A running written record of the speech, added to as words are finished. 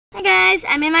Hi guys,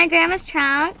 I'm in my grandma's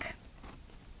trunk.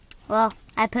 Well,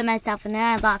 I put myself in there.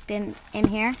 I locked in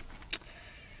here.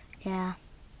 Yeah.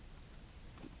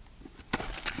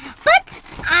 But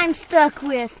I'm stuck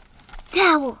with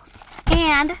towels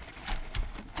and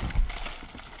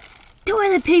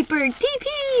toilet paper,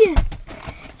 TP,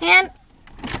 and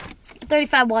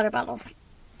 35 water bottles.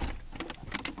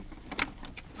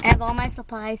 I have all my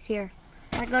supplies here.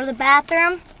 When I go to the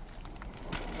bathroom,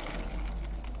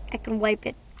 I can wipe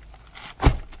it.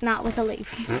 Not with a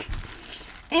leaf.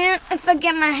 And if I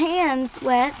get my hands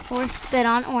wet or spit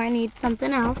on or I need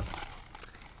something else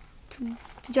to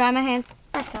dry my hands,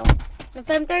 that's all. If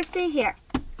I'm thirsty, here.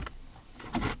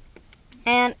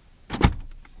 And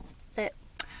that's it.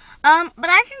 But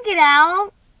I can get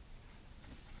out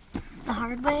the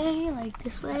hard way, like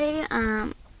this way.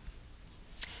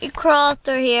 You crawl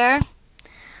through here,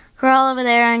 crawl over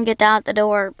there and get out the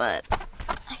door, but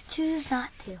I choose not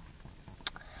to.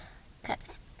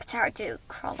 Because it's hard to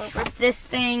crawl over this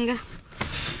thing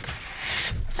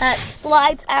that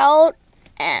slides out,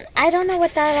 and I don't know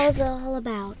what that was all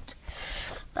about.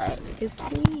 But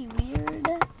okay, weird.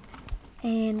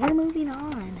 And we're moving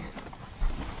on.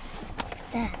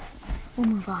 Then we'll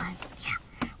move on. Yeah,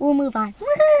 we'll move on.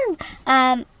 Woohoo!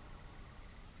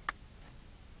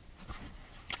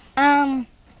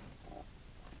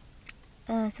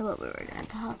 So what we were gonna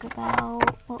talk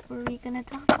about? What were we gonna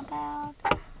talk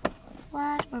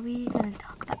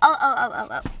about?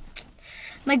 Oh.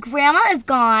 My grandma is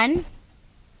gone.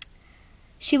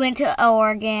 She went to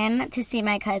Oregon to see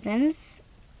my cousins.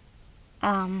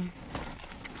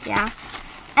 Yeah.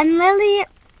 And Lily,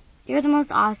 you're the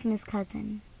most awesomest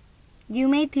cousin. You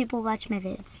made people watch my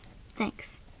vids.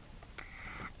 Thanks.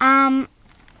 What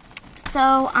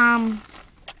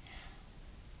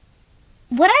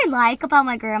I like about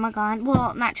my grandma gone,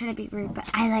 well, not trying to be rude, but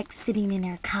I like sitting in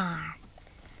her car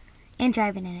and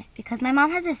driving in it because my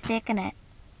mom has a stick in it.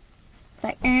 It's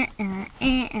like, you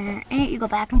go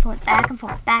back and forth, back and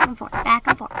forth, back and forth, back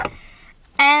and forth.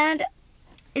 And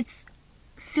it's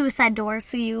suicide door,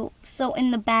 so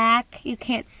in the back, you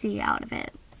can't see out of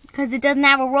it because it doesn't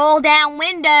have a roll down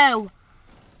window.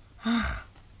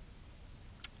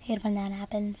 Hate when that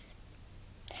happens.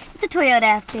 It's a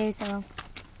Toyota FJ, so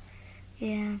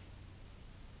yeah.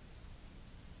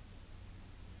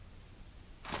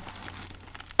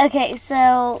 Okay,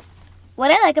 so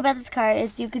what I like about this car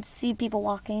is you could see people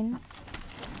walking.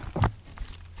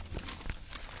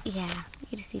 Yeah, you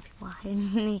get to see people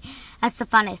walking. That's the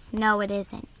funnest. No, it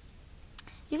isn't.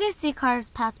 You can see cars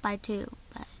pass by too,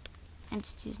 but I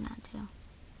just choose not to.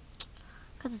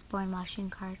 Because it's boring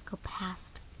watching cars go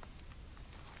past.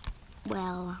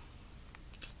 Well,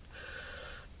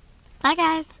 bye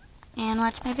guys. And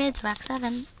watch my vids,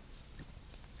 Rock7.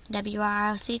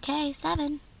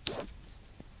 WROCK7.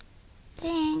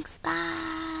 Thanks,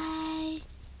 bye.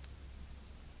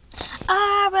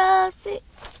 ROC.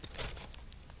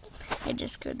 I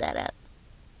just screwed that up.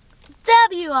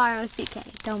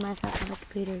 WROCK. Don't mess up on the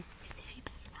computer. If you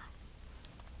better not.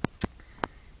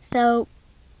 So,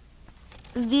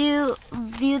 view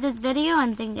this video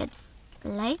and think it's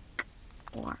like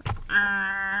or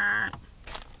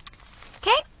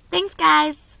okay. Thanks,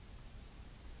 guys.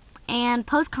 And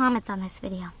post comments on this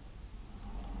video.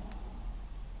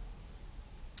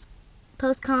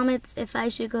 Post comments if I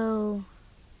should go.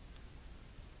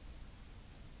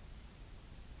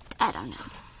 I don't know.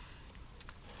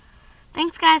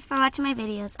 Thanks, guys, for watching my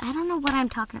videos. I don't know what I'm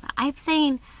talking about. I'm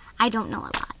saying I don't know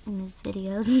a lot in these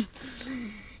videos.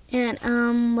 And,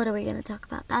 what are we going to talk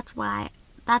about? That's what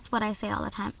I say all the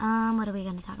time. What are we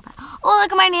going to talk about? Oh,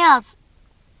 look at my nails.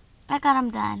 I got them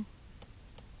done.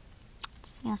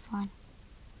 It's nail salon.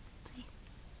 See?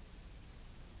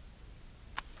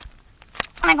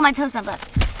 And I got my toes done, but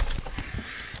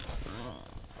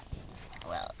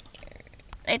well,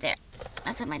 right there.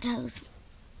 That's what my toes.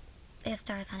 They have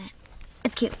stars on it.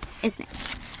 It's cute, isn't it?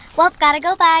 Well, gotta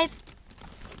go, guys.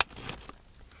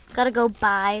 Gotta go,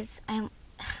 guys.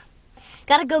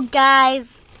 Gotta go,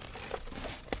 guys.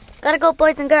 Gotta go,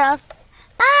 boys and girls.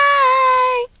 Bye.